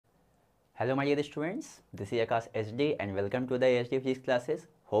Hello my dear students, this is Akash SD and welcome to the SD physics classes.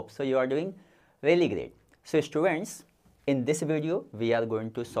 Hope so you are doing really great. So students, in this video we are going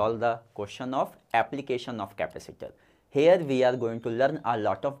to solve the question of application of capacitor. Here we are going to learn a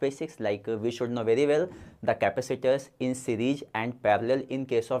lot of basics like we should know very well the capacitors in series and parallel in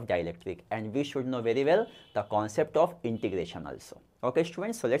case of dielectric, and we should know very well the concept of integration also. Okay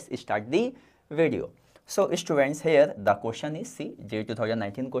students, so let's start the video. So students, here the question is, see, JEE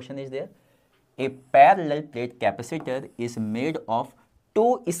 2019 question is there. A parallel plate capacitor is made of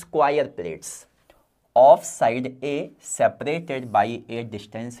two square plates of side A separated by a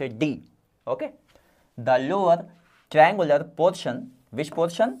distance D. Okay. The lower triangular portion, which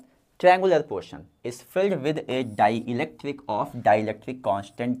portion? Triangular portion is filled with a dielectric of dielectric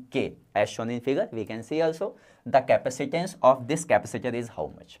constant K. As shown in figure, we can see also the capacitance of this capacitor is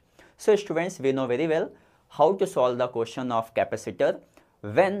how much. So students, we know very well how to solve the question of capacitor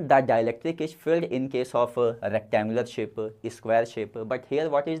when the dielectric is filled in case of a rectangular shape, a square shape, but here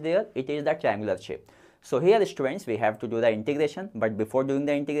what is there? It is the triangular shape. So here students, we have to do the integration, but before doing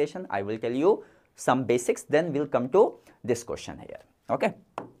the integration, I will tell you some basics, then we'll come to this question here. Okay.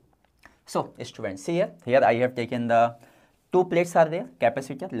 So students, see here I have taken the two plates are there,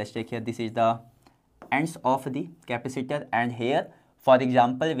 capacitor. Let's take here, this is the ends of the capacitor, and here for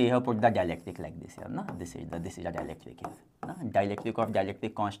example we have put the dielectric like this here. No? This is the dielectric here. No? Dielectric of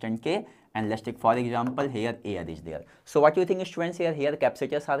dielectric constant K, and let's take for example here air is there. So what do you think students here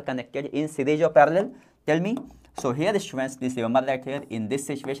capacitors are connected in series or parallel? Tell me. So here students, please remember that here in this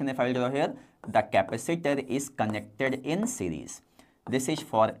situation if I will draw here, the capacitor is connected in series. This is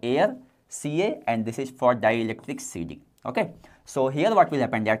for air Ca and this is for dielectric CD. Okay. So here what will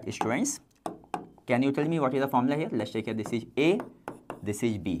happen that students, can you tell me what is the formula here? Let's take here, this is A, this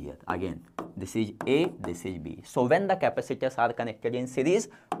is B here. Again, this is A, this is B. So when the capacitors are connected in series,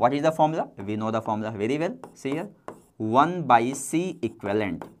 what is the formula? We know the formula very well. See here, 1 by C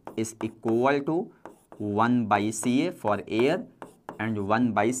equivalent is equal to 1 by Ca for air and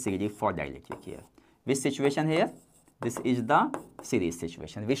 1 by CD for dielectric here. Which situation here? This is the series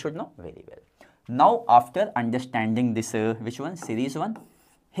situation. We should know very well. Now after understanding this, which one? Series one.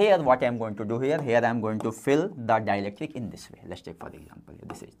 Here what I am going to do here I am going to fill the dielectric in this way. Let's take for example,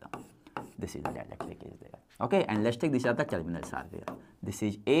 this is the dielectric is there. Okay, and let's take these are the terminals are there. This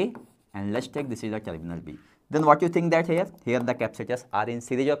is A, and let's take this is the terminal B. Then what you think that here the capacitors are in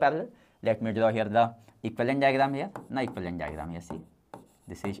series or parallel? Let me draw here the equivalent diagram here. Now equivalent diagram here, see,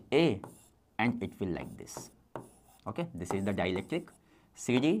 this is A and it will like this. Okay, this is the dielectric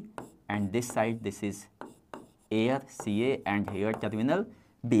CD, and this side this is air Ca, and here terminal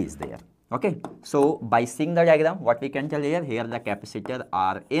B is there. Okay, so by seeing the diagram, what we can tell here the capacitor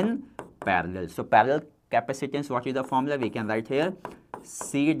are in parallel. So parallel capacitance, what is the formula? We can write here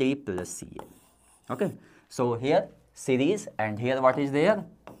CD plus Ca. Okay, so here series and here what is there?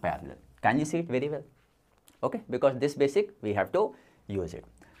 Parallel. Can you see it very well? Okay, because this basic we have to use it.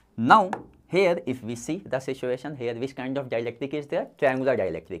 Now here if we see the situation here, which kind of dielectric is there? Triangular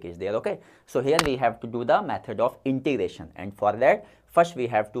dielectric is there. Okay, so here we have to do the method of integration, and for that first we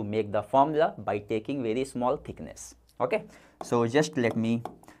have to make the formula by taking very small thickness. Okay, so just let me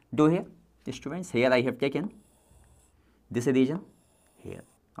do here, students. Here I have taken this region here.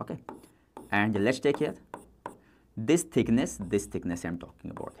 Okay, and let's take here this thickness I am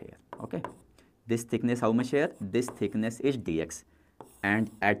talking about here. Okay, this thickness how much here? This thickness is dx,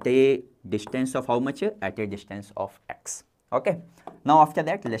 and at a distance of how much? At a distance of x. Okay, now after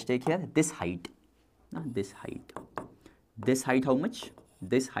that let's take here this height. Now this height how much?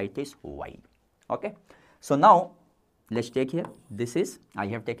 This height is y. Okay, so now let's take here, this is, I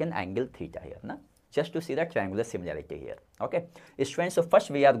have taken angle theta here, na? Just to see the triangular similarity here. Okay, students, so first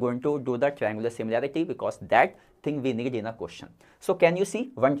we are going to do the triangular similarity because that thing we need in a question. So can you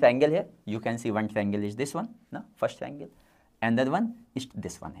see one triangle here? You can see one triangle is this one, no? First triangle. Another one is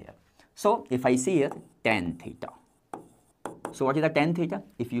this one here. So if I see here tan theta. So what is the tan theta?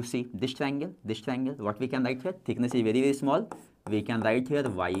 If you see this triangle, what we can write here? Thickness is very small. We can write here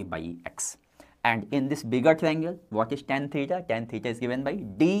y by x. And in this bigger triangle, what is tan theta? Tan theta is given by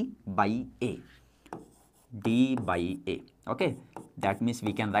d by a. D by a. Okay, that means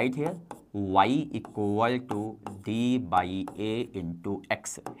we can write here y equal to d by a into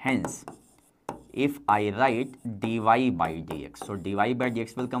x. Hence, if I write dy by dx, so dy by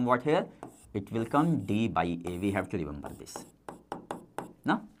dx will come what here? It will come d by a. We have to remember this.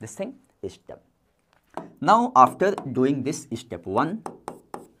 Now this thing is done. Now after doing this step 1,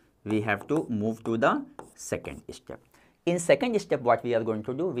 we have to move to the second step. In second step, what we are going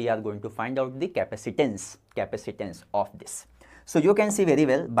to do, we are going to find out the capacitance of this. So you can see very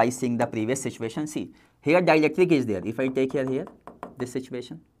well by seeing the previous situation. See, here dielectric is there. If I take here this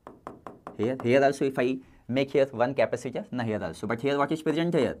situation, here also if I make here one capacitor, now here also, but here what is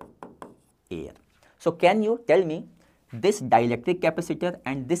present here? Air. So can you tell me this dielectric capacitor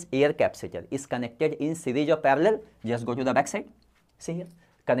and this air capacitor is connected in series or parallel? Just go to the back side. See here,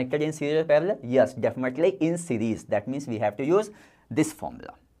 connected in series or parallel? Yes, definitely in series. That means we have to use this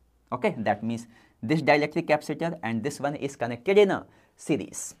formula. Okay, that means this dielectric capacitor and this one is connected in a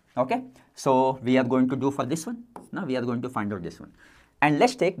series. Okay, so we are going to do for this one. Now we are going to find out this one. And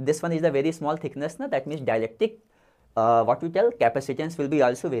let's take this one is a very small thickness. Now that means dielectric, what we tell, capacitance will be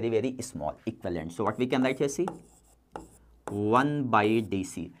also very, very small, equivalent. So what we can write here, see, 1 by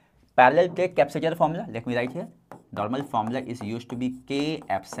DC. Parallel plate capacitor formula, let me write here. Normal formula is used to be K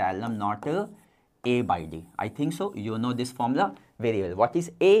epsilon naught A by D. I think so. You know this formula very well. What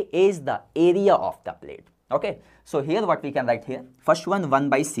is A? A is the area of the plate. Okay. So here what we can write here. First one 1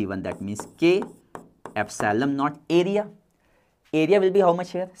 by C1. That means K epsilon naught area. Area will be how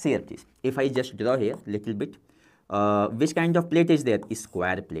much here? See here please. If I just draw here little bit. Which kind of plate is there?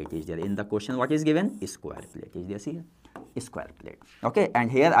 Square plate is there. In the question what is given? Square plate is there. See here. Square plate. Okay. And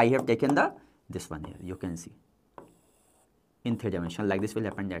here I have taken this one here. You can see. In 3 dimension like this will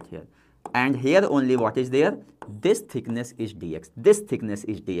happen that here. And here only what is there? This thickness is dx. This thickness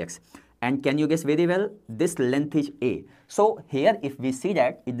is dx. And can you guess very well? This length is A. So here if we see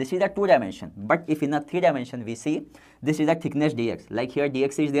that, this is a 2 dimension. But if in a 3 dimension we see, this is a thickness dx. Like here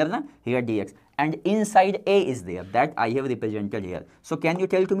dx is there, na? Here dx. And inside A is there. That I have represented here. So can you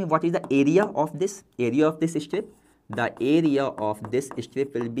tell to me what is the area of this? Area of this strip? The area of this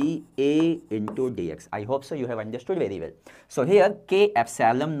strip will be A into dx. I hope so you have understood very well. So here K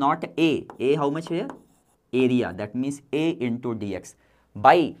epsilon naught A. A how much here? Area. That means A into dx.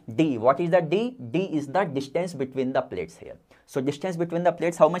 By D. What is the D? D is the distance between the plates here. So distance between the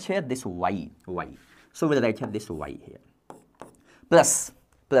plates how much here? This Y. So we'll write here this Y here. Plus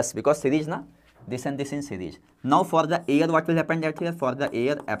because series na? This and this in series. Now for the air what will happen that here? For the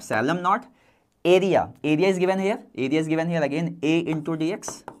air epsilon naught. Area is given here. Area is given here again A into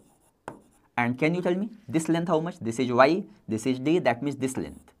dx. And can you tell me this length how much? This is Y, this is D. That means this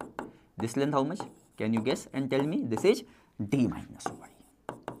length. This length how much? Can you guess and tell me? This is D minus Y.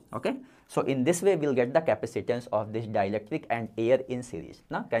 Okay. So in this way we'll get the capacitance of this dielectric and air in series.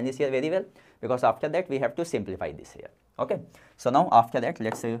 Now can you see here very well? Because after that we have to simplify this here. Okay. So now after that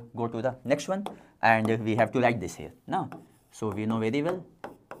let's go to the next one and we have to write this here. Now so we know very well.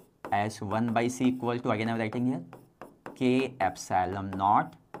 As 1 by C equal to, again I am writing here, K epsilon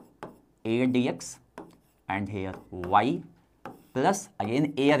naught A dx and here Y plus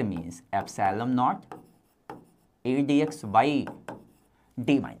again air means epsilon naught A dx by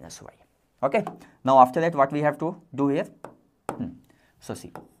D minus Y. Okay. Now after that what we have to do here? So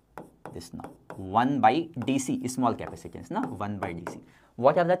see this now 1 by DC is small capacitance now 1 by DC.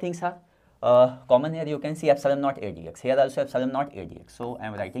 What are the things are? Common here you can see epsilon naught A dx. Here also epsilon naught A dx. So I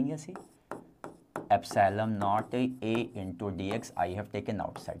am writing here, see, epsilon naught A into dx I have taken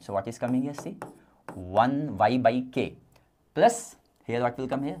outside. So what is coming here? See, 1 Y by K plus here what will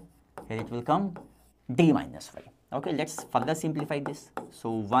come here? Here it will come D minus Y. Okay, let's further simplify this. So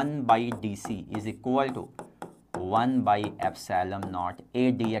 1 by DC is equal to 1 by epsilon naught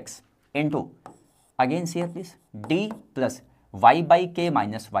A dx into, again see here please, D plus Y by K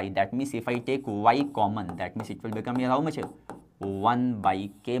minus Y. That means if I take Y common, that means it will become here how much here? 1 by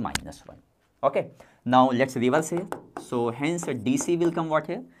K minus 1. Okay. Now let's reverse here. So hence DC will come what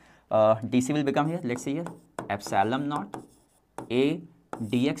here? DC will become here, let's see here, epsilon naught A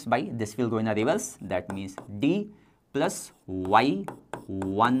dx by, this will go in a reverse. That means D plus Y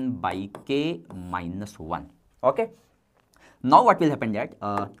 1 by K minus 1. Okay. Now what will happen that,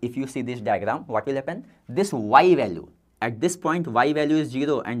 if you see this diagram, what will happen? This Y value, at this point Y value is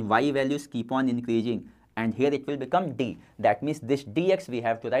 0 and Y values keep on increasing and here it will become D. That means this dx we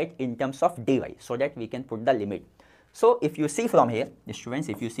have to write in terms of dy so that we can put the limit. So if you see from here, students,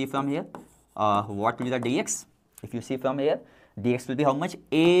 if you see from here, what will be the dx? If you see from here, dx will be how much?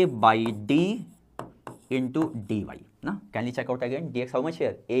 A by D into dy. Now can you check out again? Dx how much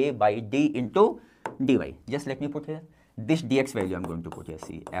here? A by D into dy. Just let me put here. This dx value I am going to put here,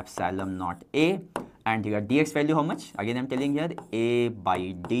 see, epsilon naught A, and here dx value how much? Again I am telling here A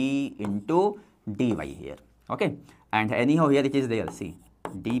by D into dy here. Okay. And anyhow here it is there, see,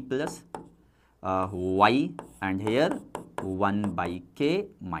 D plus Y and here 1 by K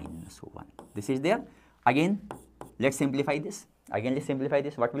minus 1. This is there. Again let's simplify this.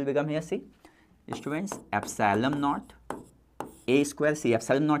 What will become here? See, students, epsilon naught A square, see,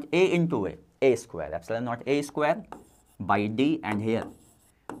 epsilon naught A into A square, epsilon naught A square by d, and here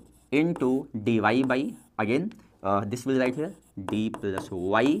into dy by, again this will write here d plus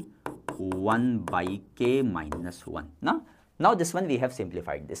y 1 by k minus 1. Now this one we have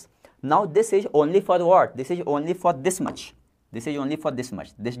simplified this. Now this is only for what? This is only for this much. This is only for this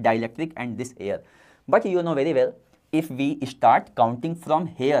much, this dielectric and this air. But you know very well, if we start counting from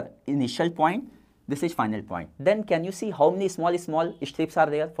here, initial point, this is final point, then can you see how many small strips are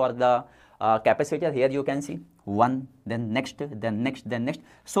there for the capacitor? Here you can see one, then next, then next, then next,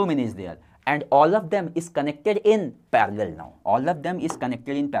 so many is there, and all of them is connected in parallel now. All of them is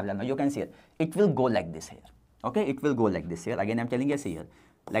connected in parallel now. You can see it will go like this here. Okay, it will go like this here. Again, I'm telling you, see here,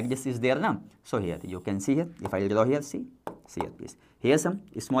 like this is there now. So here you can see here, if I draw here, see here please. Here some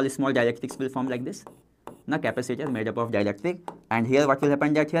small dielectrics will form like this. Now capacitor made up of dielectric, and here what will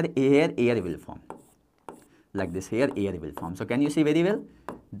happen, that here air will form. Like this, here air will form. So can you see very well?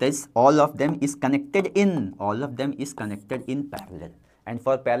 This all of them is connected in, parallel. And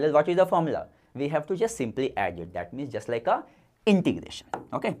for parallel, what is the formula? We have to just simply add it. That means just like a integration.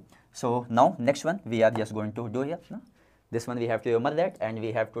 Okay. So now next one we are just going to do here. No? This one we have to remember that, and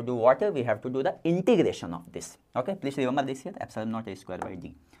we have to do what? We have to do the integration of this. Okay. Please remember this here, epsilon naught a square by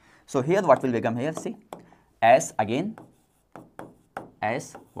d. So here what will become here? See, as again,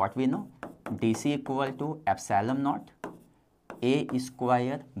 as what we know, dc equal to epsilon naught a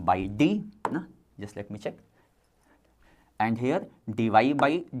square by d. No? Just let me check. And here dy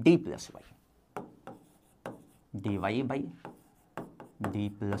by d plus y. Dy by d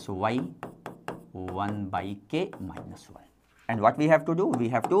plus y 1 by k minus 1. And what we have to do? We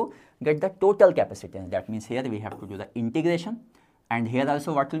have to get the total capacitance. That means here we have to do the integration. And here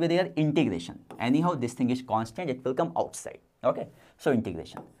also what will be there? Integration. Anyhow, this thing is constant, it will come outside. Okay. So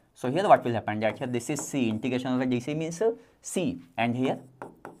integration. So here what will happen, that here this is c, integration over dc means c, and here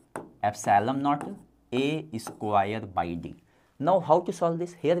epsilon naught a square by d. Now how to solve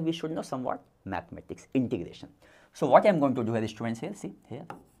this? Here we should know somewhat mathematics, integration. So what I am going to do here, students, here, see here,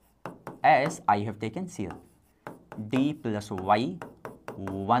 as I have taken here d plus y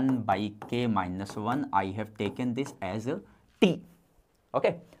 1 by k minus 1, I have taken this as a t.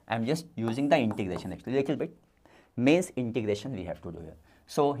 Okay, I am just using the integration actually little bit, means integration we have to do here.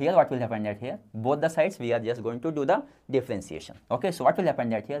 So here what will happen, that here both the sides we are just going to do the differentiation. Okay, so what will happen,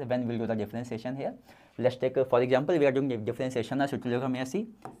 that here when we will do the differentiation here, let's take for example we are doing the differentiation, so it will become here, see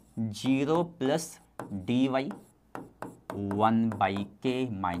 0 plus dy 1 by k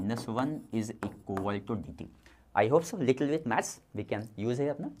minus 1 is equal to dt. I hope so. Little bit maths we can use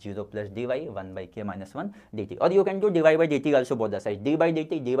here, no? 0 plus dy 1 by k minus 1 dt, or you can do dy by dt also, both the sides, d by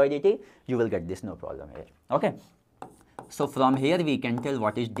dt, you will get this, no problem here. Okay. So from here we can tell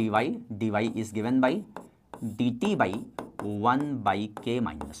what is dy. Dy is given by dt by 1 by k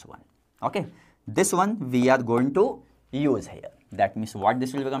minus 1. Okay. This one we are going to use here. That means what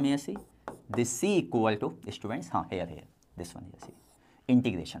this will become here, see, this c equal to, students, here, this one here, see,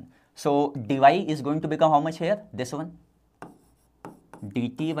 integration. So dy is going to become how much here? This one,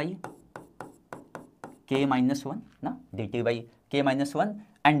 dt by k minus 1, no? Dt by k minus 1,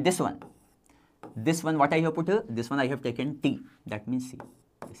 and this one what I have put here, this one I have taken t, that means c,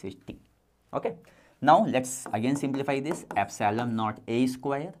 this is t. Okay. Now let's again simplify this, epsilon naught a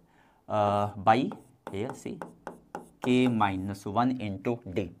square by here, see, k minus 1 into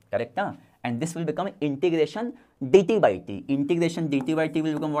d, correct? And this will become integration dt by t. Integration dt by t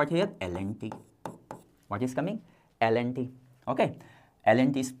will become what here? ln t. What is coming? ln t. Okay.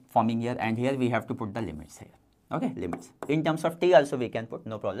 ln t is forming here, and here we have to put the limits here. Okay, limits. In terms of t also we can put,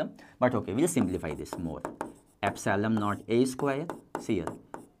 no problem. But okay, we'll simplify this more. Epsilon naught a square, see here,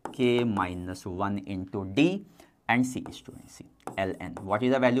 k minus 1 into d, and c is to c, ln. What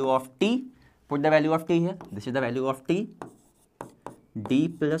is the value of t? Put the value of t here. This is the value of t. D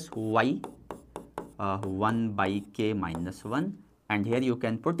plus y 1 by k minus 1, and here you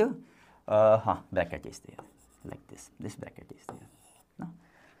can put bracket is there, like this bracket is there,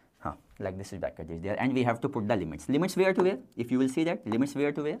 no? Like this bracket is there, and we have to put the limits. Limits where to where? If you will see that, limits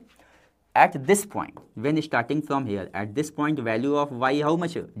where to where? At this point, when starting from here, at this point value of y how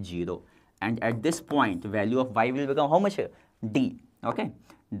much? 0. And at this point value of y will become how much? D. Okay.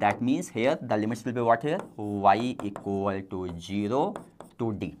 That means here the limits will be what here? Y equal to 0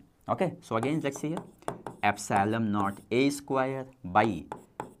 to d. Okay. So again let's see here. Epsilon naught a square by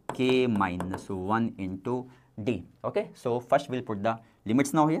k minus 1 into d. Okay. So first we'll put the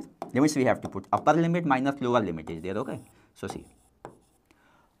limits now here. Limits we have to put upper limit minus lower limit is there. Okay. So see.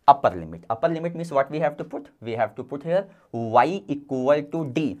 Upper limit. Upper limit means what we have to put? We have to put here y equal to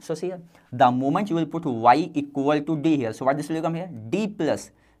d. So see here. The moment you will put y equal to d here. So what this will come here? D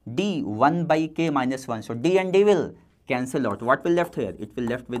plus d 1 by k minus 1. So d and d will cancel out. What will left here? It will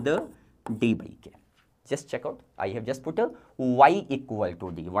left with the d by k. Just check out. I have just put a y equal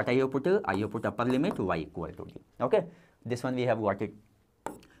to d. What I have put? I have put upper limit y equal to d. Okay. This one we have got it.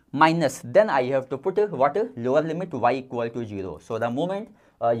 Minus. Then I have to put what? Lower limit y equal to 0. So the moment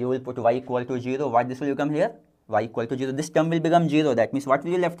you will put y equal to 0, what this will become here? Y equal to 0. This term will become 0. That means what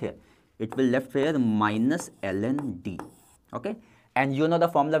will be left here? It will left here minus ln d. Okay. And you know the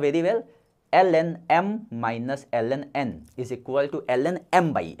formula very well. Ln m minus ln n is equal to ln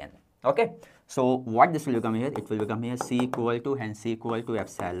m by n. Okay. So what this will become here? It will become here C equal to, hence C equal to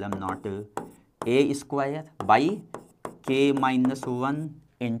epsilon naught a square by k minus 1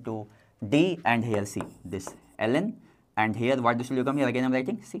 into d, and here C this ln, and here what this will become here? Again I am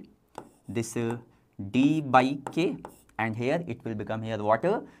writing C this d by k, and here it will become here what?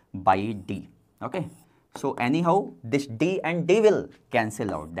 By d. Okay. So anyhow this d and d will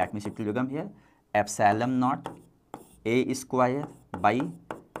cancel out. That means it will become here epsilon naught a square by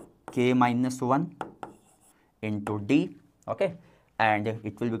k minus 1 into d. Okay. And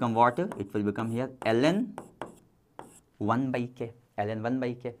it will become what? It will become here ln 1 by k. ln 1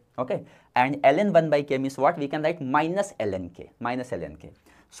 by k. Okay. And ln 1 by k means what? We can write minus ln k. Minus ln k.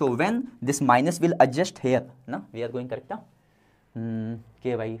 So when this minus will adjust here, no, we are going correct now.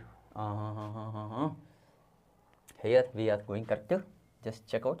 K by here we are going correct. Just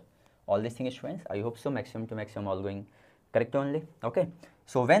check out all these things, students. I hope so. Maximum to maximum all going correct only. Okay.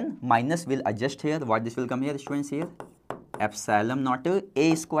 So when minus will adjust here, what this will come here, students? Here epsilon naught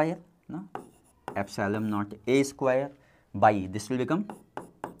a square, no, epsilon naught a square by this will become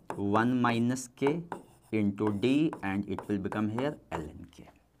 1 minus k into d, and it will become here ln k.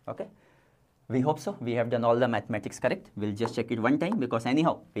 Okay. We hope so. We have done all the mathematics correct. We'll just check it one time, because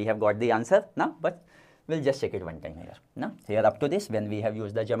anyhow we have got the answer now, but we'll just check it one time here. Now here up to this, when we have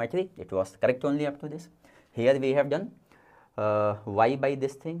used the geometry, it was correct only up to this. Here we have done y by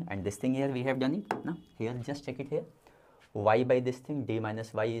this thing, and this thing here we have done it. Now here just check it here. Y by this thing, d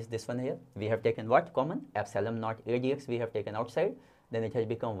minus y is this one here. We have taken what common? Epsilon naught a dx we have taken outside. Then it has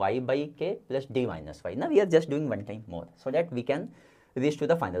become y by k plus d minus y. Now we are just doing one time more, so that we can reach to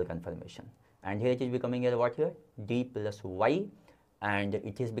the final confirmation. And here it is becoming here what here? D plus y, and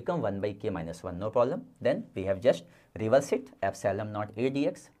it has become 1 by k minus 1. No problem. Then we have just reverse it. Epsilon naught a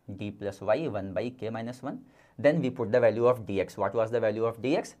dx, d plus y 1 by k minus 1. Then we put the value of dx. What was the value of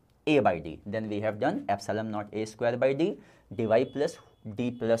dx? A by d. Then we have done epsilon naught a square by d, dy plus d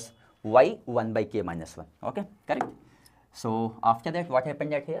plus y 1 by k minus 1. Okay, correct. So after that, what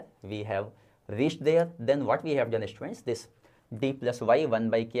happened at here? We have reached there. Then what we have done, students? This d plus y 1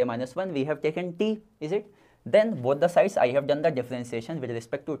 by k minus 1, we have taken t, is it? Then both the sides I have done the differentiation with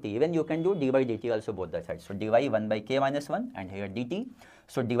respect to t. Even you can do d by dt also both the sides. So dy 1 by k minus 1, and here dt.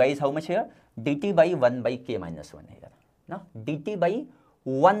 So dy is how much here? Dt by 1 by k minus 1 here. Now dt by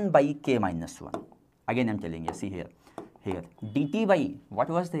 1 by k minus 1. Again I am telling you, see here. Here dt by, what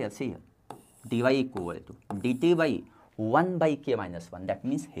was there? See here. dy equal to dt by 1 by k minus 1. That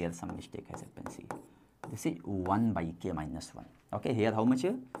means here some mistake has happened. See, this is 1 by k minus 1. Okay, here how much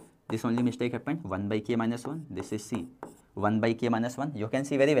here? This only mistake happened, 1 by k minus 1. This is C, 1 by k minus 1. You can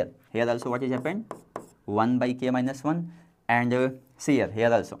see very well. Here also what is happened? 1 by k minus 1. And see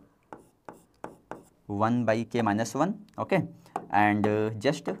here also 1 by k minus 1. Okay. And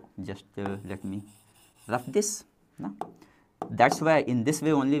just let me rough this. No? That's why in this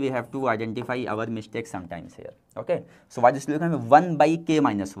way only we have to identify our mistakes sometimes here. Okay. So what this will become? 1 by k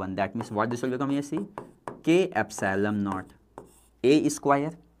minus 1. That means what this will become here? See, k epsilon naught a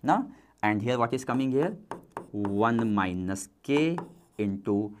square. Now, and here what is coming here? 1 minus k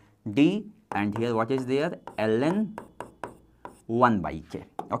into d, and here what is there? ln 1 by k.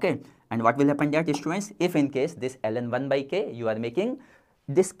 Okay. And what will happen that, students? If in case this ln 1 by k, you are making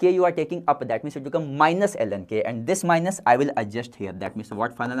this k you are taking up, that means it will become minus ln k, and this minus I will adjust here. That means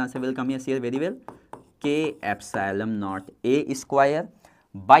what final answer will come here? See here very well. K epsilon naught a square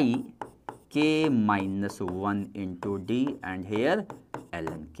by k minus 1 into d, and here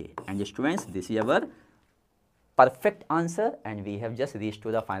ln k. And students, this is our perfect answer, and we have just reached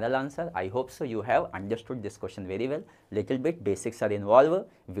to the final answer. I hope so you have understood this question very well. Little bit basics are involved.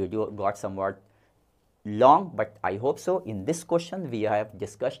 Video got somewhat long, but I hope so. In this question we have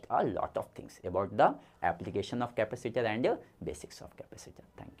discussed a lot of things about the application of capacitor and basics of capacitor.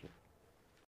 Thank you.